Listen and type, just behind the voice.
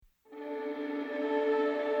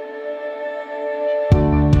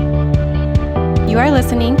You are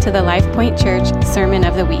listening to the LifePoint Church Sermon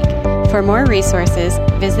of the Week. For more resources,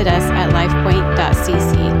 visit us at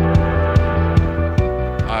lifepoint.cc.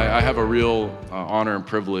 I have a real honor and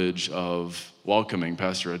privilege of welcoming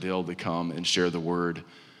Pastor Adil to come and share the word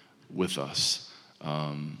with us.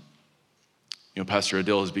 Pastor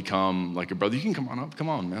Adil has become like a brother. You can come on up. Come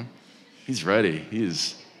on, man. He's ready.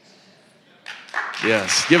 Yes,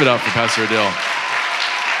 give it up for Pastor Adil.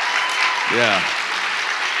 Yeah.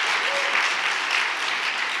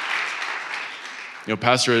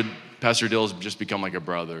 Pastor Adil has just become like a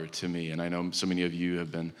brother to me, and I know so many of you have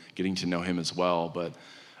been getting to know him as well, but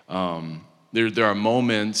there are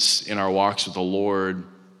moments in our walks with the Lord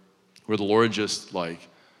where the Lord just like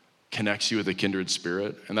connects you with a kindred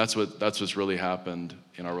spirit, and that's what's really happened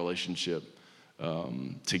in our relationship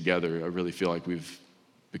together. I really feel like we've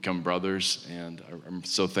become brothers, and I'm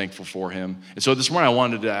so thankful for him. And so this morning I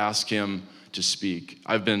wanted to ask him to speak.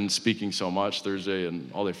 I've been speaking so much Thursday and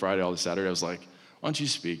all day Friday, all day Saturday. I was like, why don't you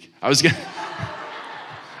speak? I was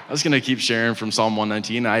gonna keep sharing from Psalm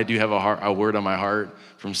 119. I do have a word on my heart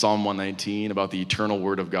from Psalm 119 about the eternal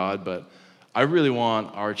word of God, but I really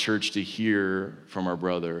want our church to hear from our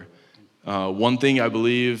brother. One thing I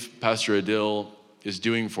believe Pastor Adil is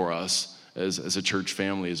doing for us as a church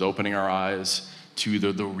family is opening our eyes to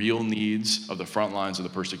the real needs of the front lines of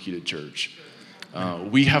the persecuted church.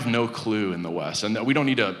 We have no clue in the West, and we don't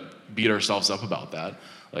need to beat ourselves up about that.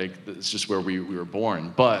 Like, it's just where we were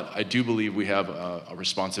born. But I do believe we have a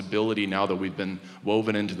responsibility now that we've been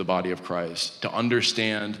woven into the body of Christ to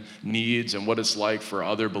understand needs and what it's like for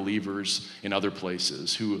other believers in other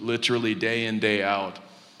places who literally day in, day out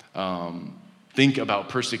think about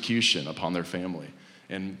persecution upon their family.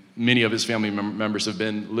 And many of his family members have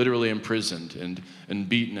been literally imprisoned and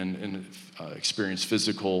beaten and experienced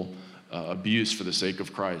physical abuse for the sake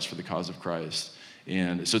of Christ, for the cause of Christ.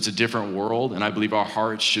 And so it's a different world, and I believe our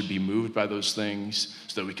hearts should be moved by those things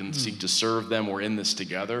so that we can seek to serve them. We're in this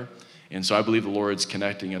together. And so I believe the Lord's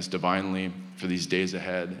connecting us divinely for these days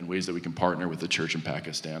ahead in ways that we can partner with the church in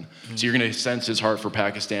Pakistan. So you're going to sense his heart for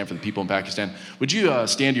Pakistan, for the people in Pakistan. Would you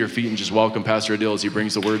stand to your feet and just welcome Pastor Adil as he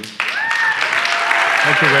brings the word?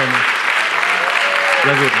 Thank you very much.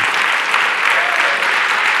 Love you.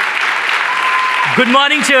 Good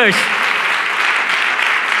morning, church.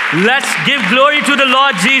 Let's give glory to the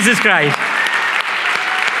Lord Jesus Christ.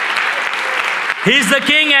 He's the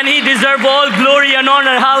King and He deserves all glory and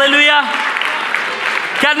honor. Hallelujah.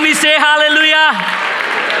 Can we say hallelujah?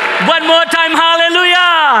 One more time,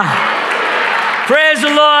 hallelujah. Praise the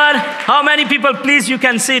Lord. How many people, please, you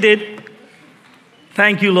can sit it.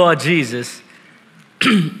 Thank you, Lord Jesus.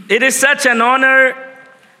 It is such an honor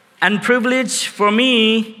and privilege for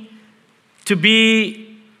me to be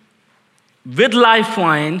with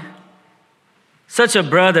LifePoint, such a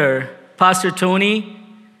brother, Pastor Tony,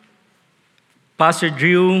 Pastor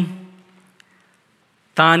Drew,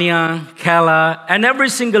 Tanya, Kala, and every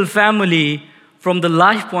single family from the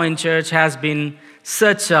LifePoint Church has been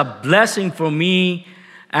such a blessing for me.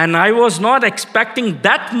 And I was not expecting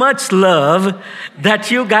that much love that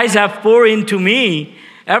you guys have poured into me.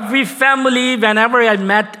 Every family, whenever I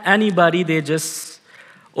met anybody, they just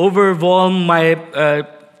overwhelm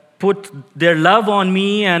put their love on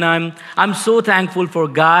me, and I'm so thankful for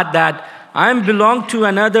God that I belong to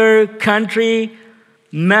another country,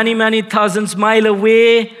 many thousands miles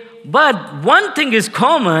away. But one thing is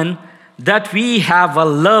common, that we have a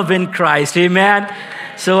love in Christ. Amen.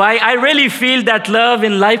 So I really feel that love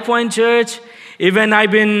in LifePoint Church. Even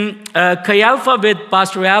I've been Chi Alpha with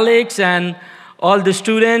Pastor Alex and all the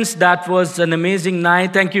students. That was an amazing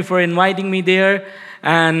night. Thank you for inviting me there.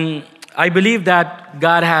 And I believe that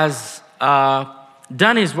God has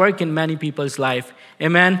done His work in many people's life.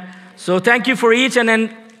 Amen. So thank you for each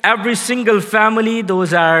and every single family.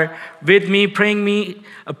 Those are with me,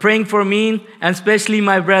 praying for me, and especially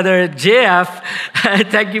my brother JF.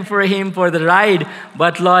 Thank you for him for the ride.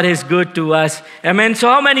 But Lord is good to us. Amen. So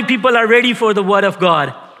how many people are ready for the Word of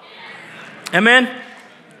God? Amen.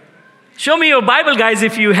 Show me your Bible, guys,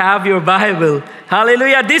 if you have your Bible.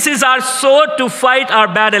 Hallelujah. This is our sword to fight our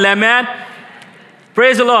battle. Amen.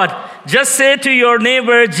 Praise the Lord. Just say to your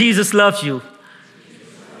neighbor, Jesus loves you.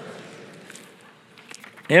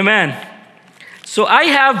 Amen. So I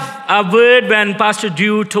have a word when Pastor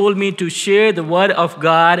Drew told me to share the Word of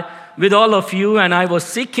God with all of you, and I was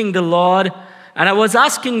seeking the Lord, and I was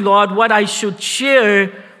asking Lord what I should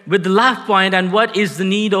share with the LifePoint and what is the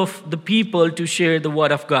need of the people to share the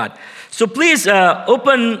Word of God. So please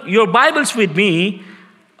open your Bibles with me.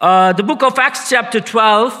 The book of Acts chapter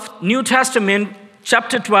 12, New Testament,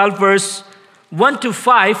 chapter 12, verse 1 to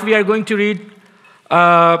 5. We are going to read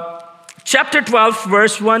chapter 12,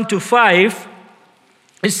 verse 1 to 5,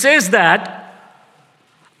 it says that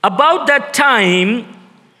about that time,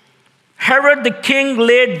 Herod the king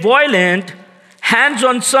laid violent hands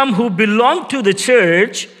on some who belonged to the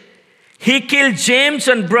church. He killed James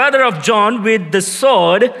and brother of John with the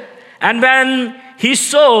sword. And when he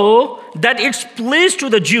saw that it pleased to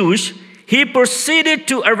the Jews, he proceeded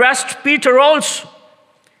to arrest Peter also.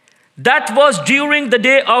 That was during the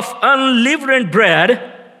day of unleavened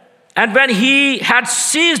bread. And when he had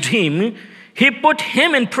seized him, he put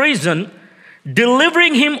him in prison,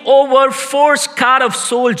 delivering him over 4 squad of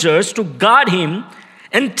soldiers to guard him,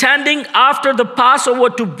 intending after the Passover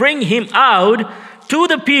to bring him out to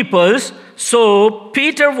the peoples. So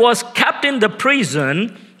Peter was kept in the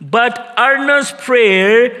prison, but earnest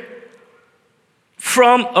prayer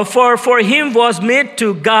for him was made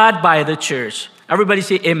to God by the church. Everybody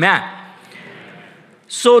say amen.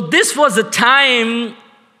 So this was a time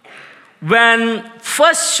when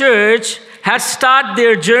first church had started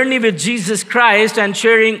their journey with Jesus Christ and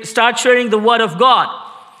start sharing the word of God.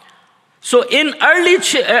 So in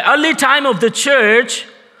early time of the church,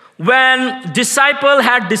 when disciple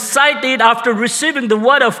had decided after receiving the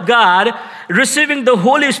word of God, receiving the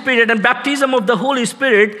Holy Spirit and baptism of the Holy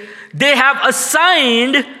Spirit, they have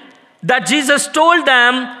assigned that Jesus told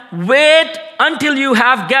them, wait until you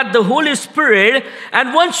have get the Holy Spirit,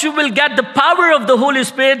 and once you will get the power of the Holy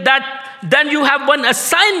Spirit, then you have one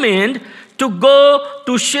assignment to go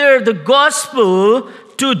to share the gospel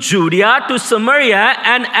to Judea, to Samaria,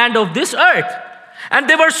 and end of this earth. And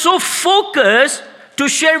they were so focused to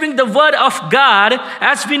sharing the word of God.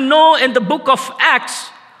 As we know in the book of Acts,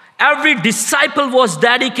 every disciple was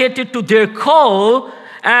dedicated to their call,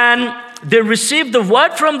 and they received the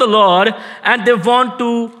word from the Lord, and they want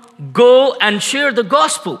to go and share the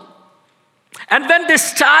gospel. And when they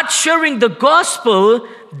start sharing the gospel,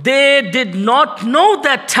 they did not know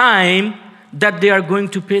that time that they are going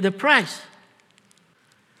to pay the price.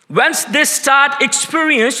 Once they start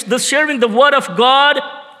experience the sharing the word of God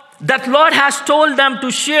that Lord has told them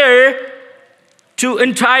to share to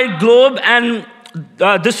entire globe and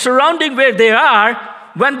the surrounding where they are,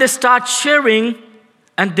 when they start sharing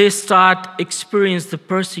and they start experience the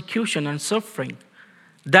persecution and suffering,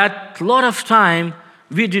 that a lot of time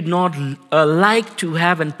we did not like to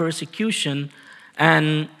have in persecution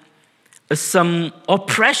and some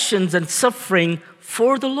oppressions and suffering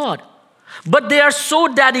for the Lord. But they are so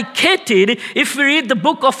dedicated. If we read the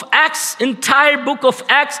book of Acts, entire book of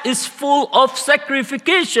Acts is full of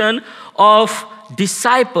sacrification of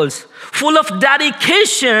disciples, full of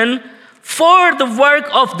dedication for the work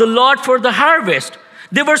of the Lord for the harvest.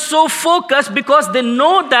 They were so focused because they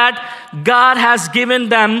know that God has given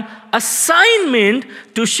them assignment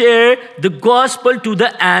to share the gospel to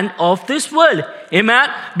the end of this world. Amen?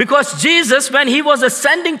 Because Jesus, when he was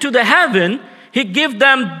ascending to the heaven, he gave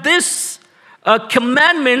them this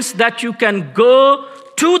commandments that you can go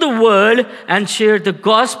to the world and share the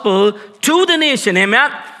gospel to the nation.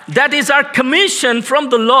 Amen? That is our commission from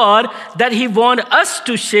the Lord that he wants us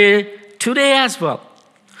to share today as well.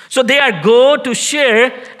 So they are go to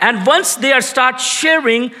share, and once they are start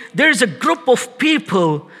sharing, there is a group of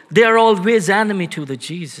people, they are always enemy to the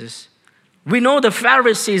Jesus. We know the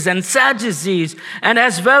Pharisees and Sadducees, and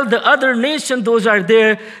as well the other nation, those are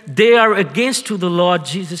there, they are against to the Lord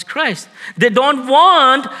Jesus Christ. They don't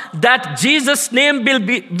want that Jesus' name will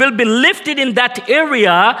be lifted in that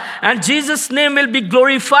area, and Jesus' name will be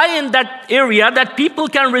glorified in that area, that people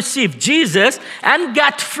can receive Jesus and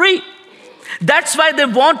get free. That's why they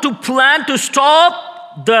want to plan to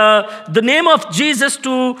stop the name of Jesus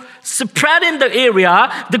to spread in the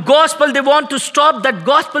area. The gospel, they want to stop that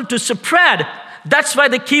gospel to spread. That's why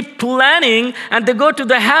they keep planning, and they go to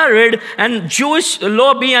the Herod and Jewish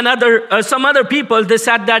lobby and some other people. They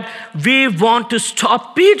said that we want to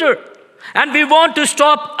stop Peter. And we want to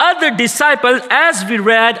stop other disciples. As we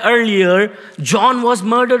read earlier, John was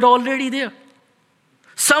murdered already there.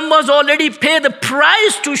 Some was already paid the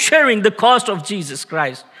price to sharing the cost of Jesus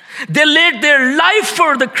Christ. They laid their life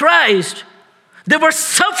for the Christ. They were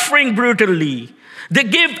suffering brutally. They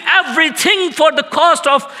gave everything for the cost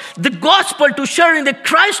of the gospel to sharing the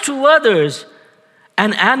Christ to others.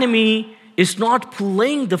 An enemy is not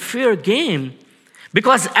playing the fair game,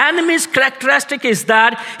 because enemy's characteristic is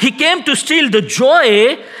that he came to steal the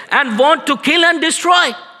joy and want to kill and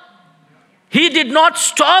destroy. He did not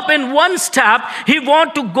stop in one step. He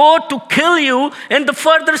want to go to kill you in the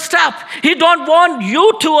further step. He don't want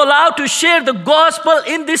you to allow to share the gospel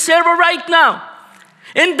in this era right now.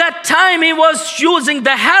 In that time, he was using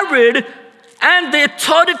the Herod and the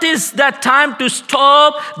authorities that time to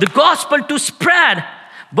stop the gospel to spread.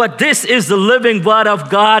 but this is the living word of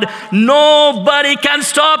God. Nobody can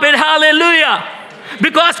stop it. Hallelujah.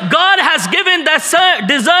 Because God has given that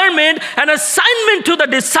discernment and assignment to the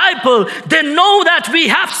disciple. They know that we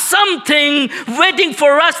have something waiting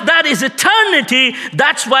for us that is eternity.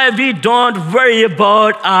 That's why we don't worry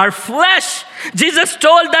about our flesh. Jesus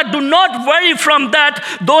told that do not worry from that.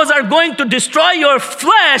 Those are going to destroy your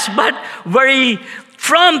flesh, but worry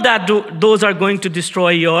from that. Those are going to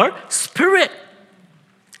destroy your spirit.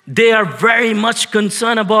 They are very much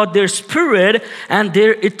concerned about their spirit and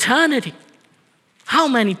their eternity. How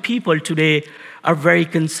many people today are very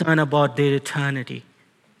concerned about their eternity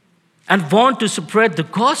and want to spread the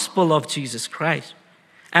gospel of Jesus Christ?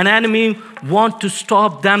 An enemy want to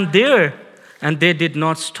stop them there, and they did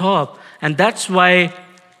not stop. And that's why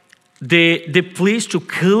they pleased to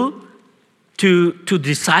kill to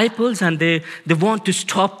disciples, and they want to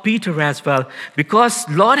stop Peter as well. Because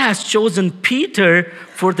Lord has chosen Peter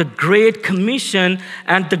for the great commission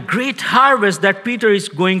and the great harvest that Peter is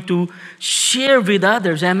going to share with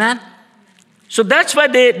others. Amen? So that's why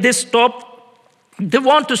they stop. They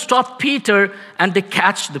want to stop Peter, and they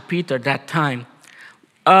catch the Peter that time.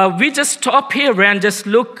 We just stop here and just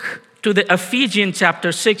look to the Ephesians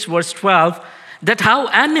chapter 6, verse 12, that how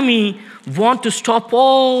enemy want to stop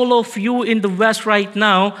all of you in the West right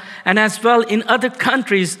now, and as well in other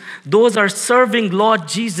countries, those are serving Lord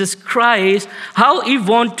Jesus Christ, how he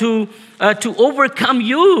want to overcome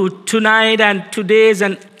you tonight and today's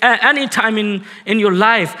and any time in your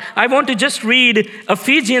life. I want to just read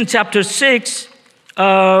Ephesians chapter 6,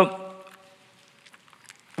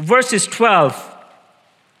 verses 12.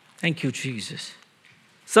 Thank you, Jesus.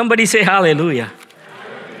 Somebody say hallelujah.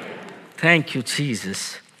 Hallelujah. Thank you,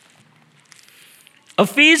 Jesus.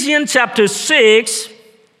 Ephesians chapter 6,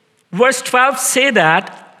 verse 12 say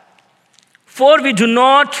that, for we do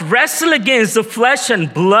not wrestle against the flesh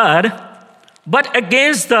and blood, but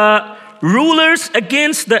against the rulers,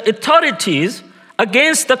 against the authorities,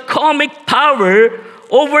 against the cosmic power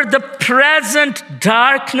over the present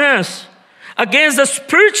darkness, against the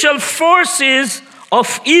spiritual forces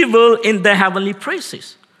of evil in the heavenly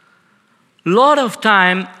places. Lot of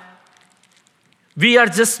time, we are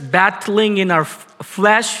just battling in our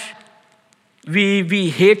flesh. We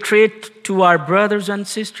hatred to our brothers and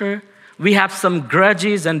sisters. We have some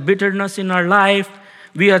grudges and bitterness in our life.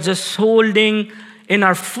 We are just holding in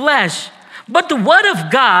our flesh. But the Word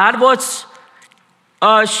of God was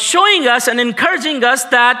showing us and encouraging us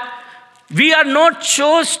that we are not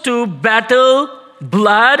chosen to battle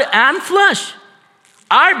blood and flesh.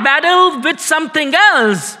 Our battle with something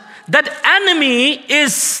else. That enemy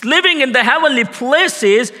is living in the heavenly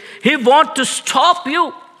places. He wants to stop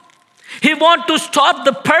you. He wants to stop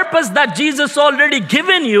the purpose that Jesus already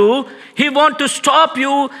given you. He wants to stop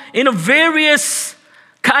you in various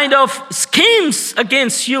kind of schemes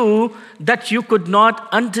against you that you could not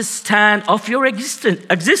understand of your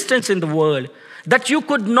existence in the world. That you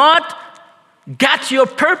could not get your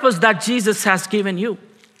purpose that Jesus has given you.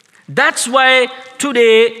 That's why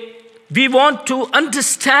today we want to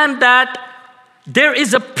understand that there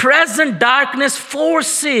is a present darkness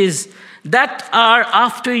forces that are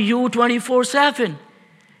after you 24/7.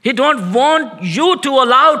 He don't want you to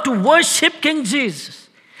allow to worship King Jesus.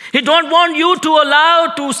 He don't want you to allow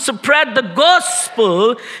to spread the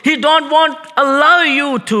gospel. He don't want allow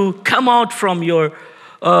you to come out from your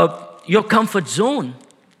comfort zone.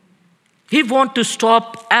 He wants to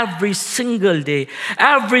stop every single day,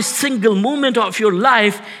 every single moment of your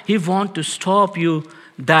life. He wants to stop you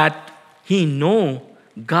that he know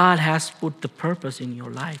God has put the purpose in your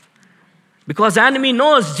life. Because enemy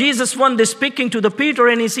knows Jesus one day speaking to the Peter,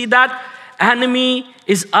 and he see that enemy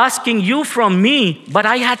is asking you from me, but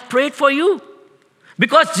I had prayed for you.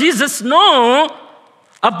 Because Jesus know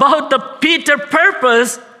about the Peter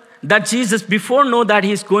purpose, that Jesus before know that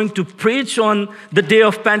he's going to preach on the day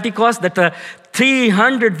of Pentecost, that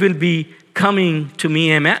 300 will be coming to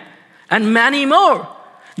me, amen, and many more.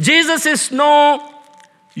 Jesus is know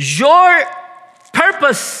your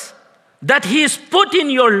purpose that he is put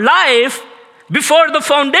in your life before the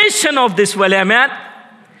foundation of this world, amen.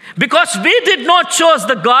 Because we did not choose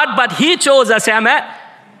the God, but he chose us, amen.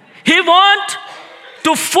 He want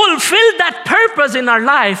to fulfill that purpose in our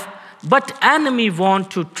life. But enemy want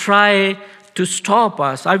to try to stop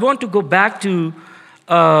us. I want to go back to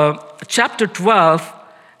chapter 12,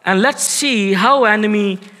 and let's see how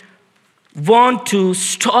enemy want to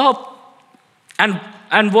stop and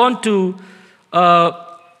want to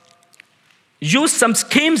use some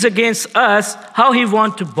schemes against us, how he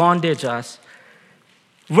want to bondage us.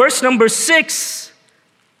 Verse number 6,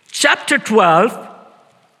 chapter 12,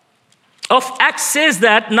 of Acts says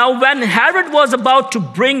that now when Herod was about to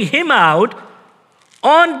bring him out,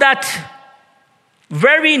 on that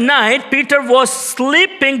very night, Peter was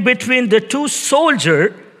sleeping between the two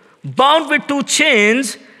soldiers, bound with two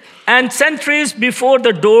chains, and sentries before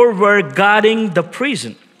the door were guarding the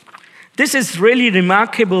prison. This is really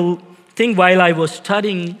remarkable thing while I was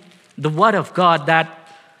studying the Word of God, that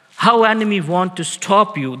how enemy want to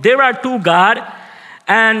stop you. There are two guards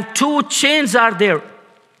and two chains are there.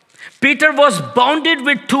 Peter was bounded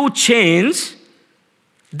with two chains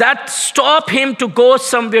that stop him to go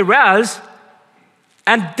somewhere else.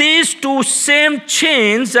 And these two same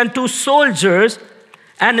chains and two soldiers,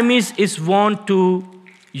 enemies is want to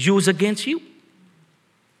use against you.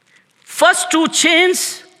 First two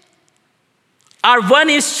chains are, one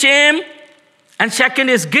is shame and second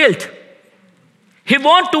is guilt. He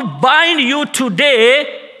want to bind you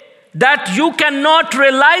today that you cannot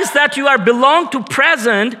realize that you are belong to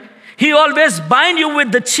present. He always bind you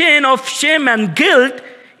with the chain of shame and guilt,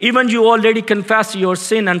 even you already confess your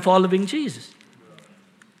sin and following Jesus.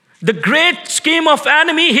 The great scheme of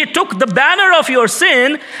enemy, he took the banner of your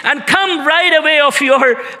sin and come right away of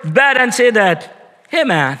your bed and say that, hey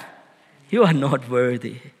man, you are not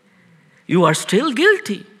worthy. You are still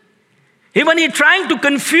guilty. Even he trying to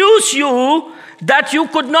confuse you that you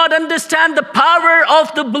could not understand the power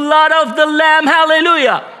of the blood of the Lamb.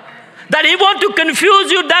 Hallelujah. That he want to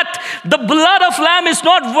confuse you that the blood of Lamb is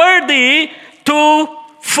not worthy to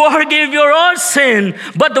forgive your own sin.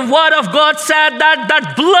 But the Word of God said that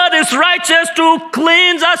that blood is righteous to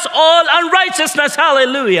cleanse us all unrighteousness.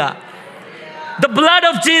 Hallelujah. The blood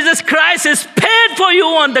of Jesus Christ is paid for you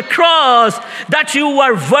on the cross, that you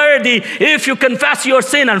are worthy if you confess your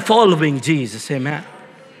sin and following Jesus. Amen.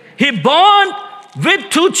 He bound with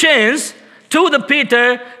two chains to the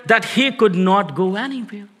Peter that he could not go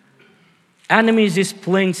anywhere. Enemies is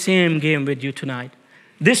playing same game with you tonight.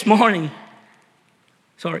 This morning,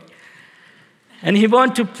 and he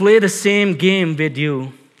want to play the same game with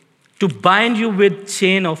you, to bind you with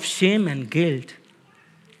chain of shame and guilt.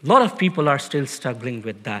 A lot of people are still struggling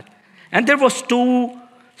with that. And there was two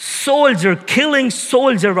killing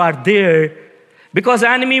soldier are there, because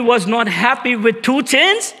enemy was not happy with two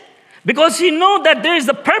chains, because he know that there is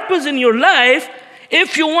a purpose in your life.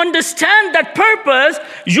 If you understand that purpose,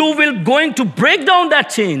 you will going to break down that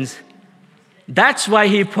chains. That's why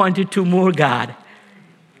he pointed to more God.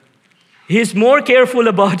 He's more careful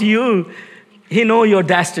about you. He know your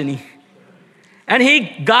destiny. And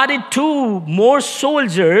he guarded two more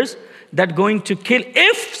soldiers that going to kill.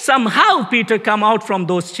 If somehow Peter come out from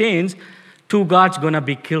those chains, two guards going to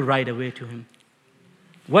be killed right away to him.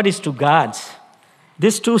 What is two guards?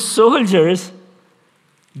 These two soldiers,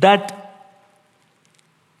 that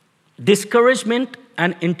discouragement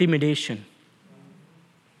and intimidation.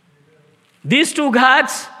 These two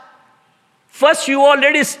guards, first you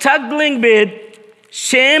already struggling with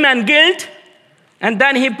shame and guilt, and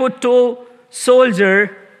then he put two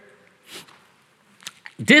soldier,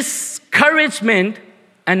 discouragement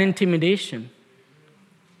and intimidation.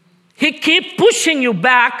 He keep pushing you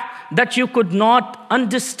back that you could not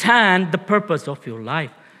understand the purpose of your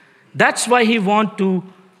life. That's why he want to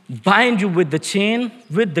bind you with the chain,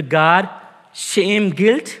 with the guard, shame,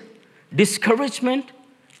 guilt, discouragement,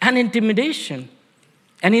 and intimidation.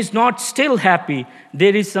 And he's not still happy.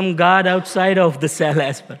 There is some guard outside of the cell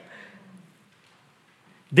as well.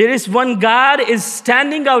 There is one guard is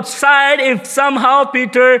standing outside. If somehow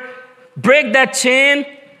Peter break that chain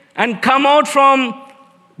and come out from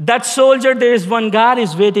that soldier, there is one guard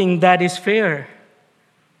is waiting. That is fear.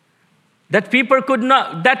 That Peter could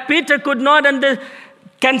not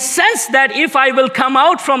can sense that if I will come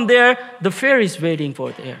out from there, the fear is waiting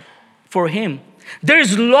for him. There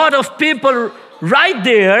is a lot of people right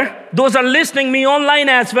there. Those are listening me online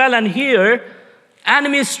as well and here.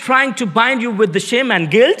 Enemy is trying to bind you with the shame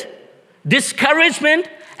and guilt, discouragement,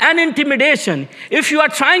 and intimidation. If you are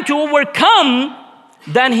trying to overcome,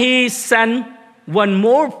 then he sent one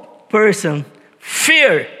more person,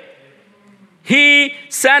 fear. He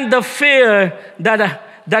sent the fear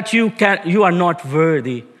that you are not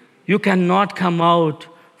worthy. You cannot come out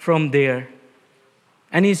from there.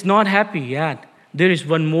 And he's not happy yet. There is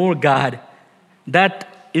one more God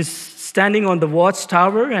that is standing on the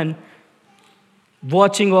watchtower and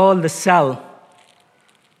watching all the cell.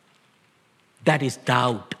 That is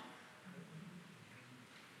doubt.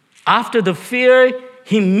 After the fear,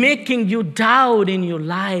 he making you doubt in your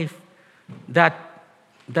life that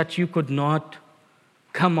you could not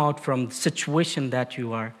come out from the situation that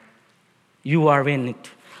you are in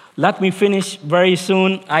it. Let me finish very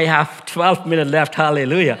soon. I have 12 minutes left.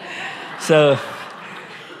 Hallelujah. So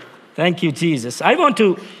Thank you, Jesus. I want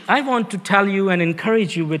to tell you and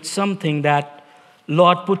encourage you with something that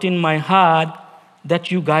Lord put in my heart,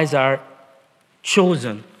 that you guys are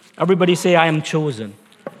chosen. Everybody say, I am chosen.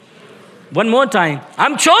 One more time.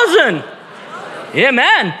 I'm chosen.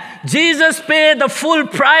 Amen. Jesus paid the full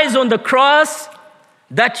price on the cross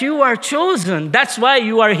that you are chosen. That's why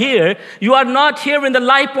you are here. You are not here in the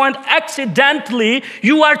Life Point accidentally.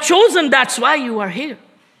 You are chosen. That's why you are here.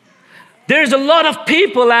 There's a lot of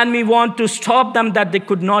people, and we want to stop them that they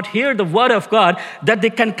could not hear the word of God, that they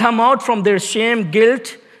can come out from their shame,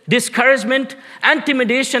 guilt, discouragement,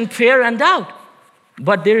 intimidation, fear, and doubt.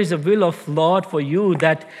 But there is a will of Lord for you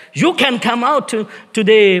that you can come out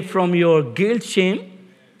today from your guilt, shame,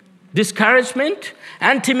 discouragement,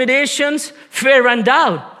 intimidations, fear, and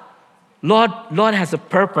doubt. Lord has a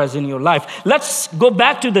purpose in your life. Let's go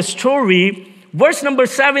back to the story. Verse number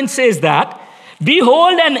 7 says that,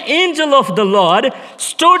 behold, an angel of the Lord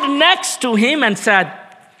stood next to him and said,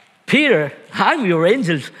 Peter, I'm your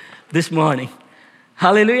angel this morning.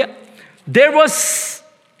 Hallelujah. There was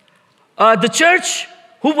the church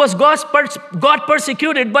who was God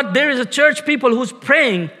persecuted, but there is a church people who's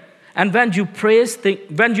praying. And when you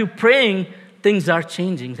praying, things are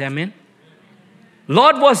changing. Amen.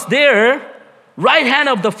 Lord was there, right hand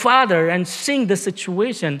of the Father, and seeing the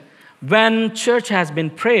situation. When church has been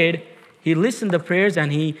prayed, he listened to the prayers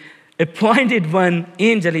and he appointed one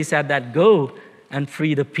angel. He said that go and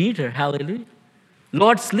free the Peter. Hallelujah.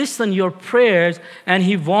 Lord's listen your prayers, and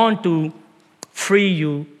he want to free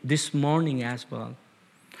you this morning as well.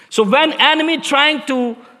 So when enemy trying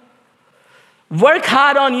to work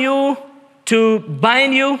hard on you, to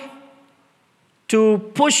bind you, to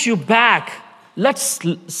push you back, let's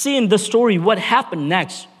see in the story what happened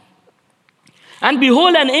next. And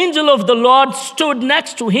behold, an angel of the Lord stood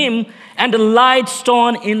next to him, and a light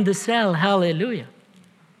shone in the cell. Hallelujah.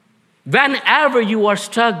 Whenever you are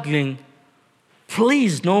struggling,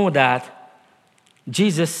 please know that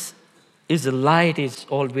Jesus is a light, is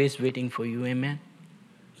always waiting for you. Amen.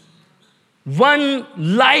 One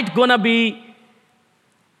light gonna be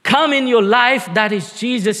come in your life, that is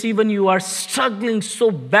Jesus. Even you are struggling so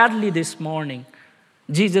badly this morning,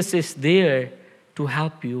 Jesus is there to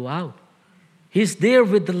help you out. He's there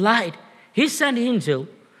with the light. He sent angel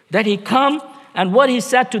that he come, and what he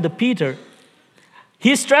said to the Peter,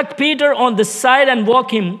 he struck Peter on the side and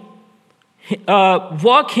woke him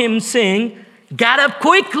saying, get up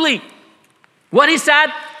quickly. What he said?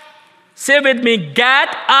 Say with me,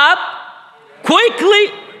 get up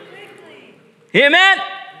quickly. Amen.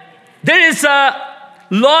 There is a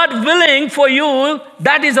Lord willing for you,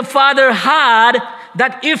 that is a Father heart,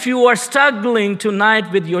 that if you are struggling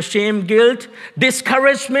tonight with your shame, guilt,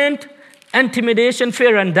 discouragement, intimidation,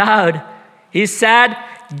 fear, and doubt, he said,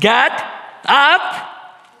 get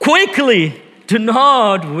up quickly. Do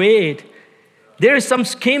not wait. There are some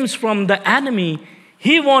schemes from the enemy.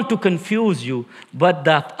 He wants to confuse you, but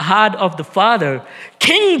the heart of the Father,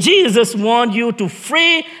 King Jesus, wants you to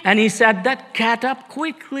free, and he said that, get up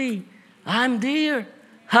quickly. I'm there.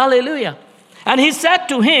 Hallelujah. And he said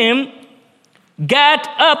to him, get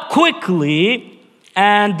up quickly,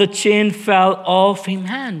 and the chain fell off his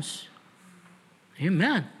hands.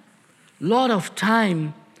 Amen. A lot of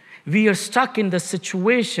time we are stuck in the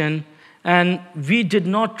situation and we did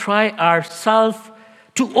not try ourselves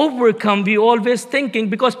to overcome. We always thinking,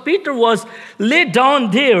 because Peter was laid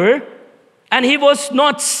down there and he was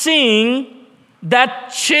not seeing that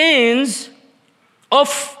chains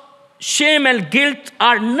of shame and guilt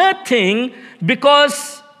are nothing,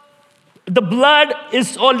 because the blood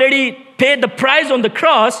is already paid the price on the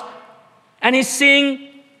cross, and he's seeing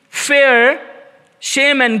fear,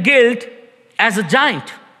 shame, and guilt as a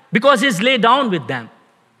giant because he's laid down with them.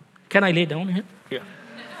 Can I lay down here? Yeah.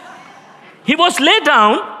 He was laid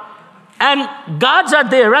down, and guards are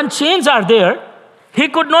there, and chains are there. He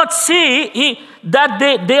could not see that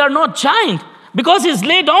they are not giant, because he's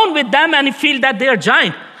laid down with them and he feels that they are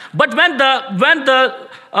giant. But when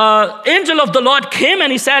the angel of the Lord came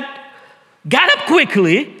and he said, get up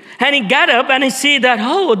quickly, and he got up and he see that,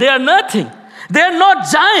 oh, they are nothing. They are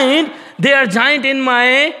not giant. They are giant in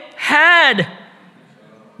my head.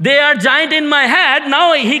 They are giant in my head.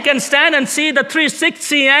 Now he can stand and see the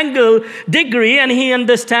 360 degree, and he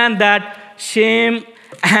understand that shame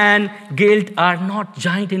and guilt are not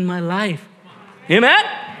giant in my life. Amen?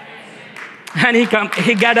 And he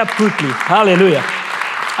got up quickly. Hallelujah.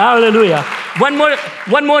 Hallelujah.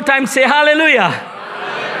 One more time, say hallelujah.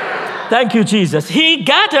 Hallelujah. Thank you, Jesus. He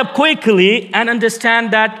got up quickly and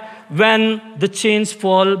understand that when the chains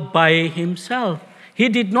fall by himself, He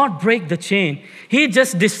did not break the chain. He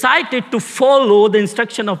just decided to follow the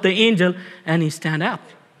instruction of the angel, and he stand up.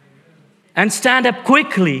 And stand up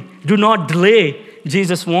quickly. Do not delay.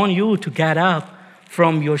 Jesus wants you to get up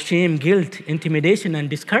from your shame, guilt, intimidation, and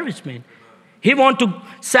discouragement. He wants to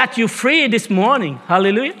set you free this morning.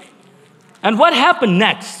 Hallelujah. And what happened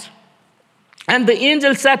next? And the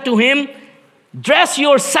angel said to him, dress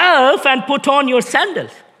yourself and put on your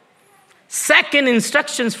sandals. Second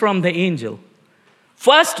instructions from the angel.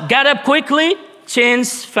 First, get up quickly.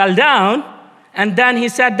 Chains fell down. And then he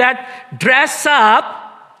said that dress up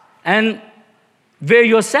and wear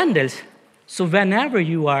your sandals. So whenever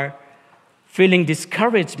you are feeling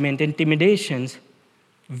discouragement, intimidations,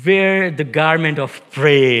 wear the garment of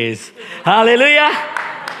praise. Hallelujah.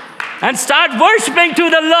 And start worshiping to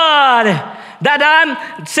the Lord.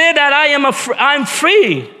 I'm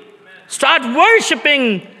free. Start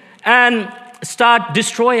worshiping and start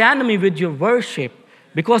destroy enemy with your worship,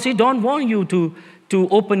 because he don't want you to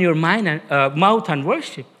open your mouth and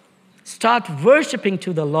worship. Start worshiping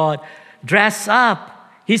to the Lord. Dress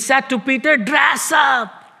up. He said to Peter, dress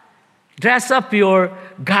up. Dress up your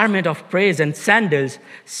garment of praise and sandals.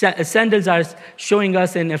 Sandals are showing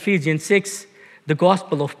us in Ephesians 6 the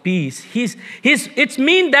gospel of peace. It's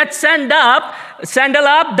mean that sandal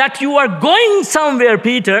up that you are going somewhere,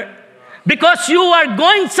 Peter, because you are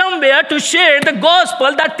going somewhere to share the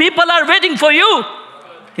gospel that people are waiting for you.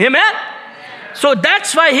 Amen? So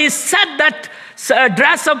that's why he said that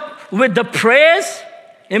dress up with the praise.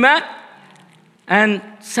 Amen? And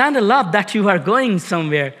sandal up that you are going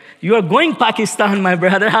somewhere. You are going Pakistan, my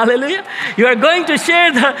brother. Hallelujah. You are going to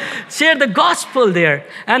share the gospel there.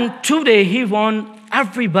 And today he wants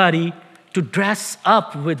everybody to dress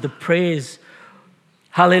up with the praise.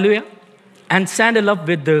 Hallelujah. And sandal up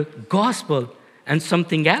with the gospel. And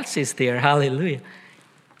something else is there. Hallelujah.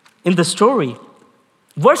 In the story,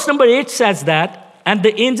 verse number 8 says that, and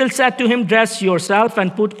the angel said to him, dress yourself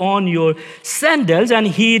and put on your sandals. And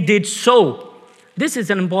he did so. This is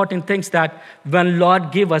an important thing, that when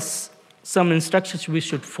Lord give us some instructions, we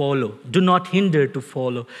should follow. Do not hinder to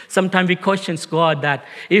follow. Sometimes we question God that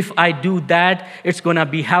if I do that, it's going to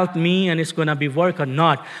be help me and it's going to be work or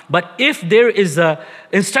not. But if there is a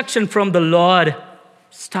instruction from the Lord,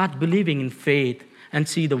 start believing in faith and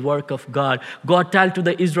see the work of God. God told to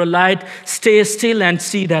the Israelite, stay still and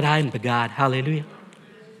see that I am the God. Hallelujah.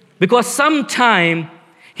 Because sometime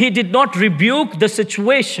he did not rebuke the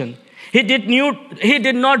situation. He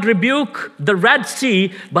did not rebuke the Red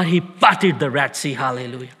Sea, but he parted the Red Sea.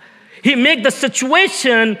 Hallelujah. He made the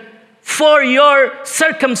situation for your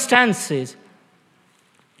circumstances.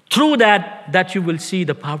 Through that you will see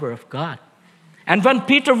the power of God. And when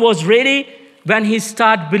Peter was ready, when he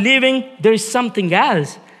started believing, there is something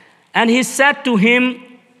else. And he said to him,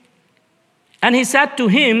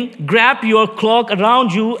 grab your cloak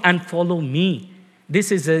around you and follow me.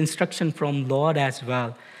 This is an instruction from Lord as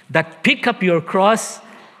well. That pick up your cross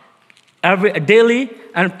daily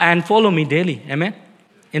and follow me daily. Amen?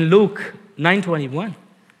 In Luke 9:21.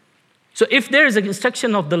 So if there is an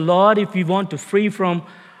instruction of the Lord, if we want to free from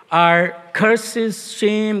our curses,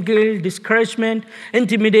 shame, guilt, discouragement,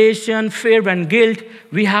 intimidation, fear, and guilt,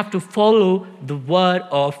 we have to follow the word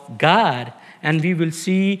of God. And we will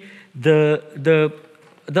see the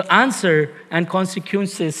answer and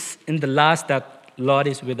consequences in the last, that Lord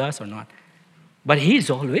is with us or not. But he is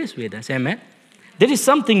always with us. Amen. There is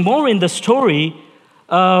something more in the story.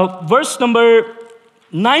 Verse number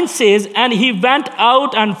 9 says, and he went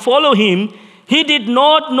out and followed him. He did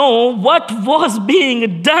not know what was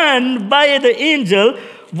being done by the angel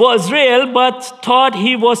was real, but thought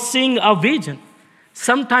he was seeing a vision.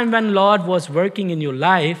 Sometime when Lord was working in your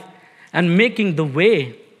life and making the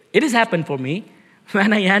way, it has happened for me.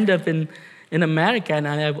 When I end up in America and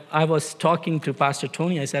I was talking to Pastor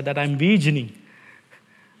Tony, I said that I'm visioning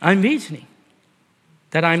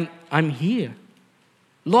that I'm here.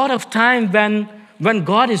 A lot of time when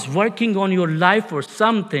God is working on your life for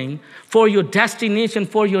something, for your destination,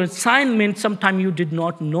 for your assignment, sometimes you did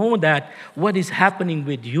not know that what is happening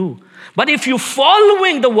with you. But if you're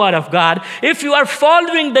following the word of God, if you are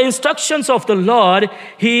following the instructions of the Lord,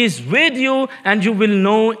 he is with you and you will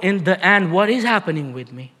know in the end what is happening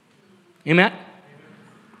with me. Amen?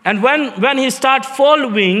 And when he start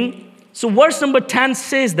following, so verse number 10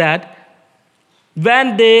 says that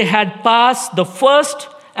when they had passed the first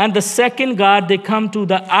and the second guard, they come to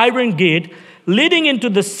the iron gate leading into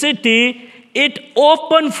the city. It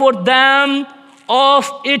opened for them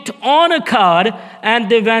of its own accord, and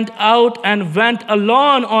they went out and went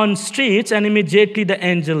along on streets, and immediately the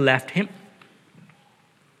angel left him.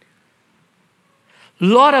 A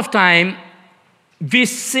lot of time we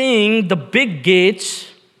seeing the big gates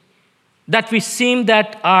that we seem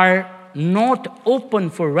that are not open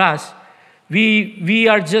for us. We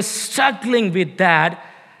are just struggling with that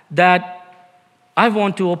I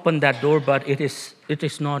want to open that door, but it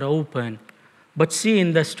is not open. But see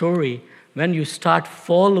in the story, when you start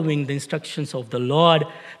following the instructions of the Lord,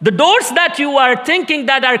 the doors that you are thinking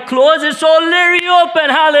that are closed is already open.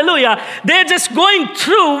 Hallelujah. They're just going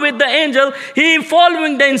through with the angel. He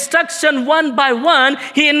following the instruction one by one.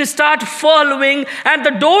 He start following, and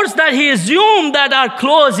the doors that he assumed that are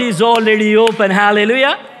closed is already open.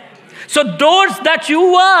 Hallelujah. So doors that you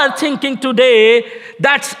are thinking today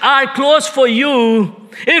that are closed for you,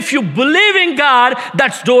 if you believe in God,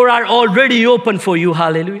 that doors are already open for you.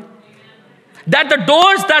 Hallelujah. That the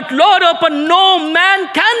doors that Lord opened, no man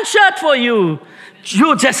can shut for you.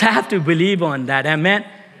 You just have to believe on that. Amen.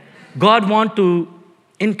 God wants to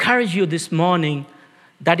encourage you this morning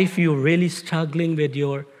that if you're really struggling with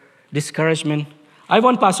your discouragement, I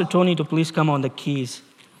want Pastor Tony to please come on the keys.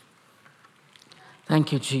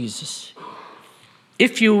 Thank you, Jesus.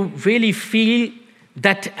 If you really feel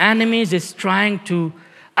that enemies is trying to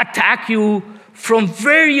attack you from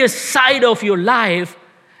various sides of your life,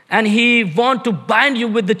 and he want to bind you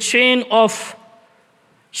with the chain of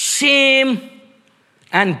shame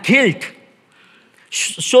and guilt,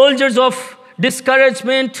 soldiers of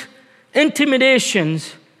discouragement,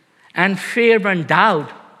 intimidations, and fear and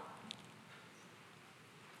doubt,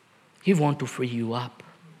 he want to free you up.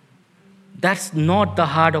 That's not the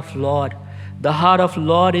heart of Lord. The heart of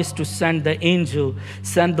Lord is to send the angel,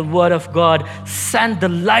 send the word of God, send the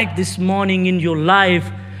light this morning in your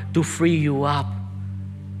life to free you up.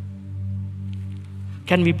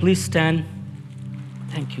 Can we please stand?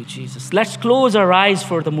 Thank you, Jesus. Let's close our eyes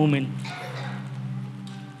for the moment.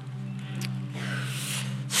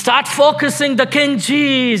 Start focusing the King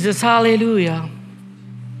Jesus. Hallelujah.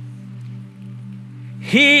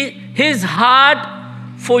 His heart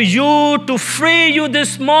for you to free you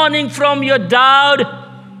this morning from your doubt,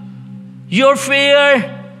 your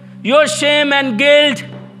fear, your shame and guilt,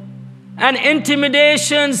 and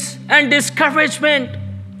intimidations and discouragement.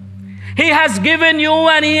 He has given you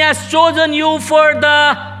and He has chosen you for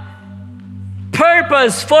the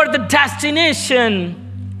purpose, for the destination.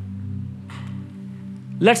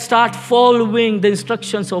 Let's start following the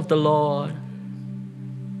instructions of the Lord.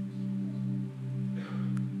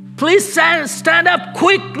 Please stand up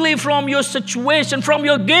quickly from your situation, from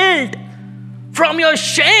your guilt, from your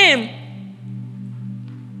shame.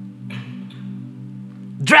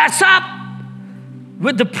 Dress up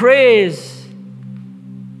with the praise,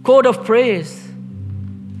 coat of praise.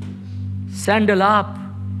 Sandal up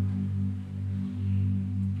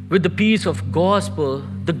with the peace of gospel,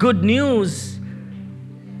 the good news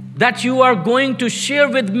that you are going to share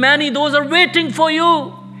with many. Those are waiting for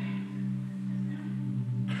you.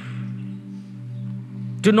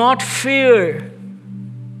 Do not fear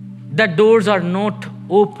that doors are not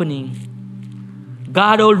opening.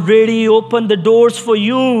 God already opened the doors for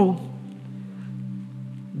you.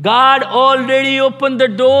 God already opened the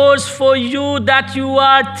doors for you that you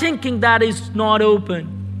are thinking that is not open.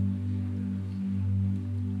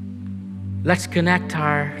 Let's connect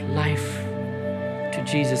our life to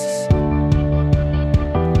Jesus.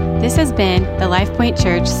 This has been the LifePoint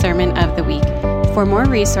Church Sermon of the Week. For more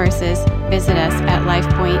resources, visit us at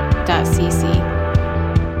lifepoint.cc.